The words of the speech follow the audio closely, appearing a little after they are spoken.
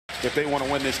if they want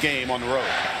to win this game on the road.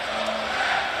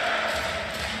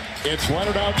 It's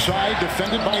Leonard outside,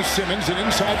 defended by Simmons, and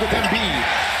inside with Embiid.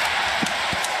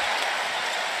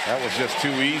 That was just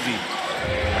too easy.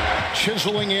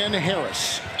 Chiseling in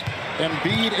Harris.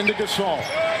 Embiid into Gasol.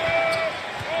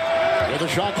 With a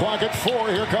shot clock at 4,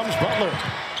 here comes Butler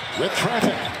with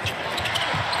traffic.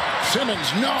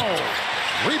 Simmons, no.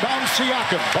 Rebound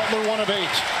Siakam. Butler 1 of 8.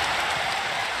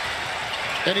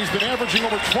 And he's been averaging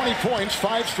over 20 points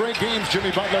 5 straight games.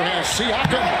 Jimmy Butler has.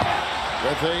 Siakam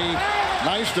with a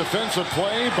nice defensive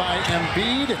play by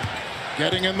Embiid.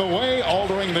 Getting in the way,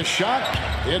 altering the shot.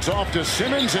 It's off to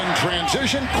Simmons in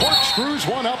transition. Corkscrews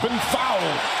one up and foul.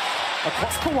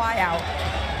 That's Kawhi out.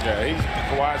 Yeah,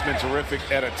 Kawhi's been terrific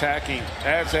at attacking,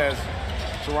 as has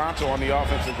Toronto on the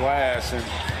offensive glass. And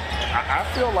I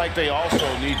feel like they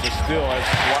also need to still, as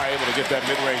Kawhi able to get that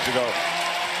mid-range to go,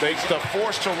 they to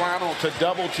force Toronto to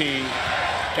double team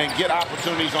and get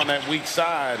opportunities on that weak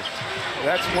side.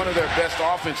 That's one of their best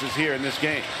offenses here in this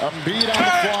game. Embiid on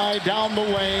the fly down the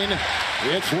lane.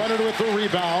 It's Leonard with the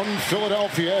rebound.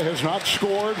 Philadelphia has not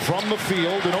scored from the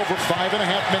field in over 5.5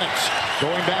 minutes.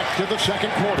 Going back to the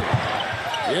second quarter.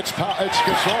 It's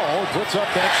Gasol, puts up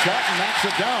that shot and knocks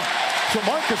it down. So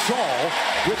Marc Gasol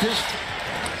with his...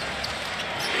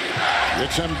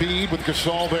 It's Embiid with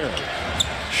Gasol there.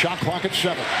 Shot clock at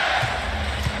 7.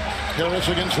 Harris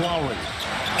against Lowry.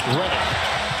 Redick.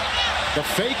 The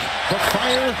fake, the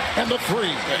fire, and the 3.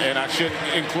 And I should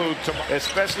include,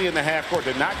 especially in the half court,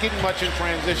 they're not getting much in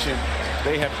transition.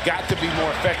 They have got to be more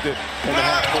effective in the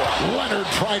half court. Leonard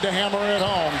tried to hammer it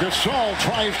home. Gasol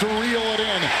tries to reel it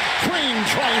in. Green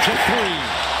tries a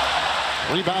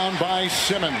 3. Rebound by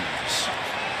Simmons.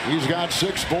 He's got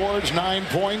 6 boards, 9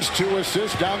 points, 2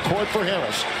 assists down court for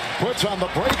Harris. Puts on the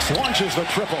brakes, launches the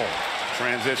triple.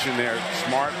 Transition there,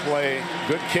 smart play,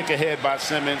 good kick ahead by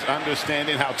Simmons,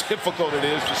 understanding how difficult it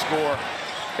is to score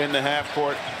in the half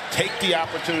court. Take the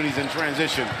opportunities in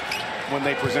transition when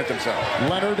they present themselves.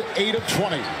 Leonard 8 of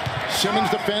 20. Simmons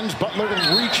defends, Butler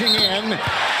reaching in.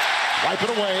 Wipe it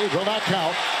away, will not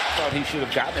count. Thought he should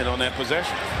have gotten it on that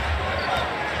possession.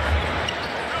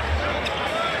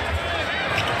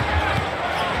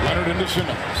 Leonard into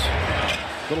Simmons.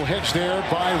 Little hedge there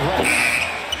by Redick.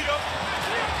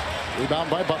 Rebound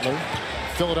by Butler.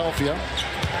 Philadelphia. 5-0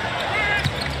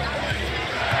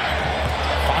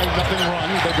 run.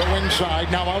 They go inside,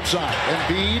 now outside.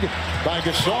 Embiid by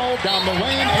Gasol down the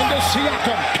lane into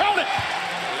Siakam. Count it!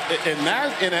 And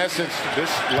that, in essence,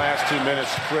 this last 2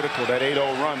 minutes critical, that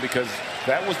 8-0 run, because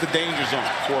that was the danger zone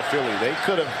for Philly. They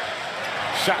could have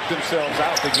shot themselves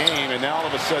out the game, and now all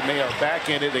of a sudden they are back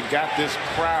in it and got this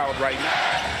crowd right now.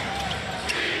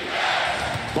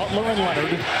 Butler and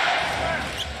Leonard.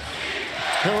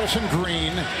 Harrison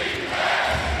Green.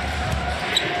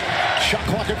 Shot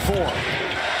clock at 4.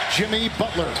 Jimmy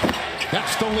Butler.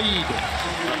 That's the lead.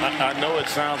 I know it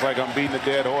sounds like I'm beating a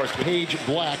dead horse. Page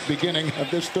Black beginning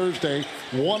of this Thursday,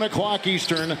 1 o'clock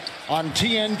Eastern on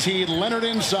TNT. Leonard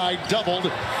inside,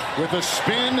 doubled with a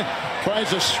spin. Tries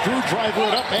to screwdriver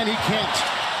it up, and he can't.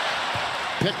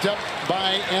 Picked up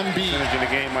by Embiid. In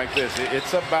a game like this,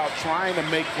 it's about trying to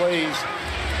make plays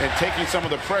and taking some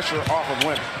of the pressure off of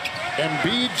Leonard.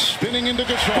 Embiid spinning into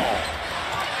Gasol.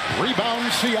 Rebound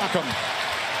Siakam.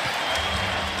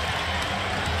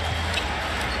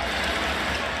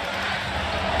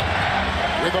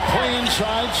 With a play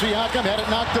inside, Siakam had it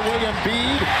knocked away.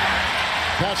 Embiid.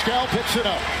 Pascal picks it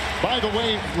up. By the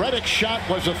way, Redick's shot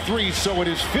was a 3, so it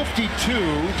is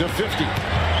 52-50.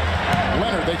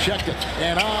 Leonard, they checked it.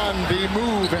 And on the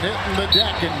move and hitting the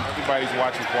deck. And everybody's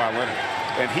watching Kawhi Leonard.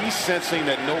 And he's sensing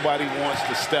that nobody wants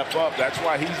to step up. That's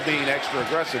why he's being extra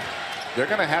aggressive. They're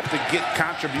going to have to get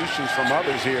contributions from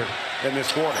others here in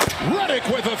this quarter. Redick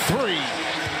with a 3.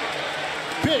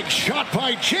 Big shot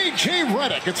by J.J.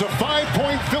 Redick. It's a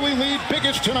 5-point Philly lead,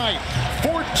 biggest tonight.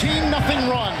 14-0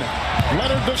 run.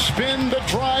 Leonard the spin, the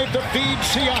drive, the feed,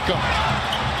 Siakam.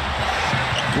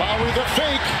 Lowry the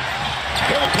fake.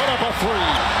 He'll put up a 3.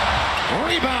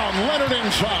 Rebound, Leonard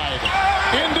inside.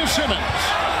 Into Simmons.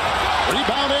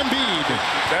 Rebound Embiid.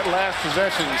 That last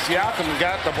possession, Siakam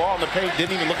got the ball in the paint,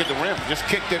 didn't even look at the rim, just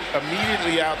kicked it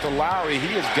immediately out to Lowry.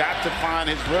 He has got to find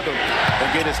his rhythm and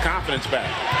get his confidence back.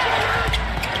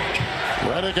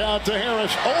 Redick out to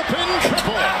Harris, open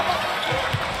triple.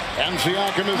 And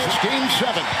Siakam is game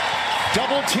 7.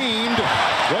 Double teamed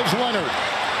was Leonard.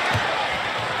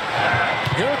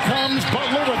 Here comes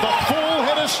Butler with a full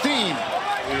head of steam.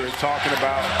 We were talking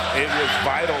about it was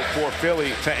vital for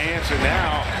Philly to answer.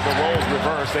 Now the roles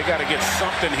reversed. They got to get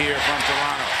something here from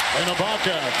Toronto. And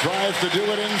Ibaka tries to do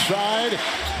it inside.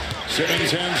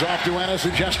 Simmons hands off to Ennis,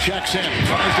 who just checks in.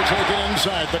 Tries to take it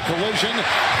inside. The collision,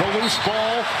 the loose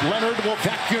ball. Leonard will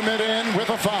vacuum it in with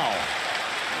a foul.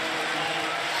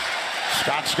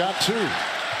 Scott's got 2.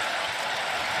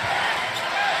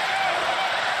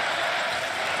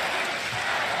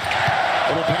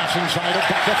 Little pass inside of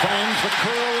Becca finds the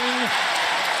curling.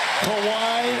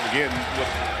 Kawhi. Again,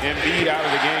 with Embiid out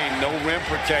of the game, no rim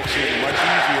protection, much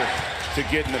easier to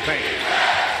get in the paint.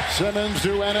 Simmons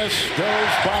to Ennis,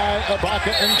 goes by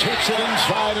Ibaka and takes it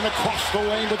inside and across the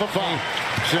lane with a foul.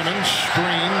 Simmons,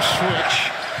 screen,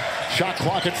 switch. Shot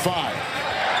clock at 5.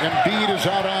 Embiid is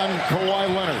out on Kawhi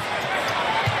Leonard.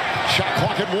 Shot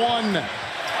clock at 1.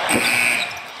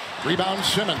 Rebound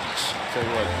Simmons. Tell you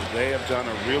what, they have done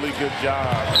a really good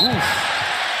job.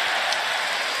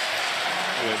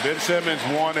 Ben Simmons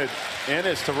wanted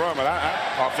Ennis to run, but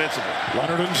offensively.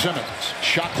 Leonard and Simmons.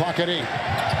 Shot clock at 8.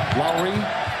 Lowry,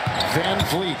 Van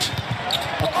Vliet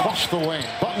across the lane.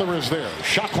 Butler is there.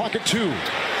 Shot clock at 2. 3.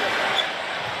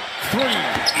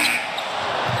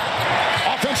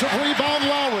 Offensive rebound,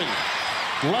 Lowry.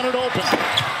 Leonard open.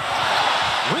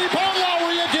 Rebound,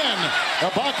 Lowry again.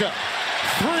 Ibaka.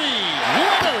 3.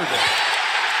 Leonard.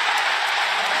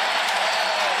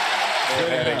 They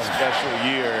had a special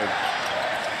year.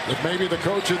 It may be the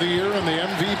coach of the year and the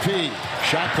MVP.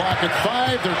 Shot clock at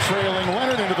 5. They're trailing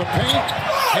Leonard into the paint.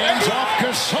 Hands off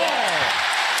Gasol.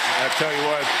 I tell you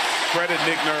what, credit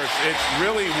Nick Nurse. It's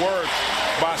really worked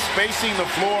by spacing the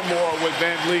floor more with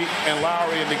Van Vliet and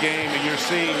Lowry in the game, and you're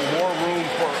seeing more room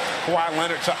for Kawhi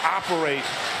Leonard to operate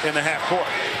in the half court.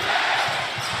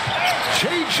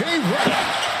 J.J. Redick.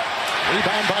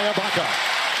 Rebound by Ibaka.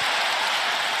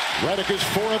 Redick is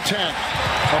 4 of 10.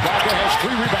 Ibaka has 3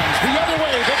 rebounds. The other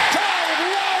way, the dive,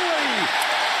 Lowry.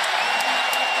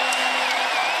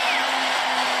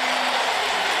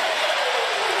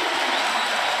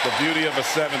 The beauty of a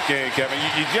 7th game, Kevin.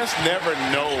 You just never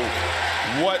know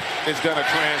what is going to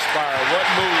transpire, what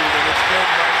move, and it's been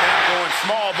right now going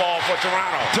small ball for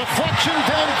Toronto. Deflection,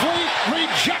 Van Vliet.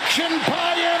 Rejection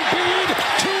by Embiid.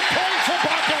 2 points,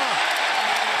 Ibaka.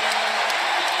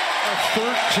 A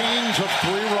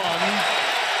 13-3 run.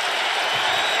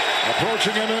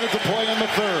 Approaching a minute to play in the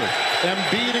 3rd.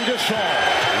 Embiid and Gasol.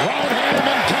 Round hand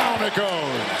and down it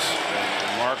goes.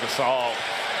 Marcus Gasol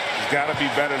has got to be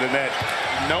better than that.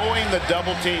 Knowing the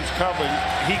double teams coming,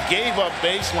 he gave up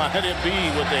baseline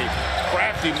Embiid with a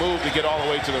crafty move to get all the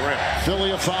way to the rim.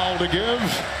 Philly a foul to give.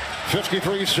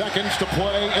 53 seconds to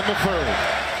play in the 3rd.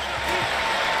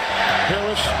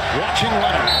 Harris watching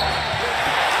Leonard.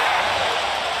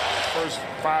 First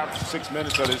 5-6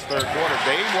 minutes of this 3rd quarter,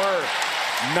 they were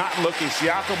not looking.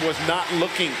 Siakam was not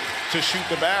looking to shoot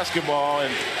the basketball,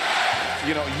 and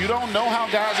you know, you don't know how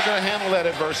guys are going to handle that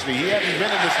adversity. He hasn't been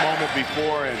in this moment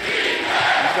before, and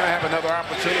he's going to have another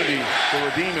opportunity to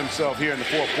redeem himself here in the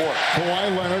 4th quarter.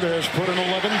 Kawhi Leonard has put in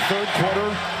 11 3rd-quarter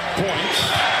points.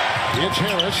 It's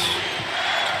Harris.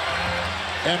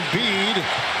 Embiid.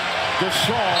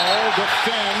 Gasol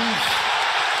defends.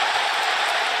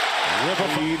 With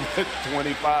a lead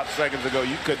 25 seconds ago.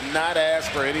 You could not ask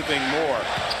for anything more.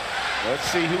 Let's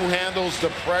see who handles the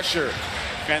pressure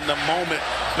and the moment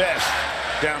best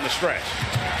down the stretch.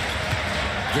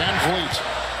 Van Vliet.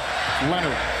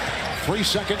 Leonard. 3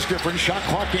 seconds difference. Shot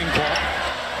clock, game clock.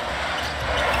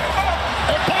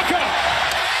 Ibaka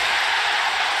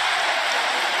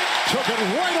took it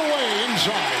right away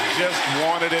inside. Just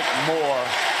wanted it more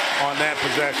on that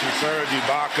possession. Serge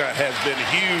Ibaka has been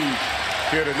huge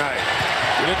here tonight.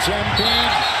 It's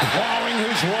Embiid plowing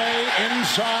his way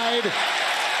inside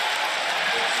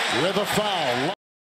with a foul.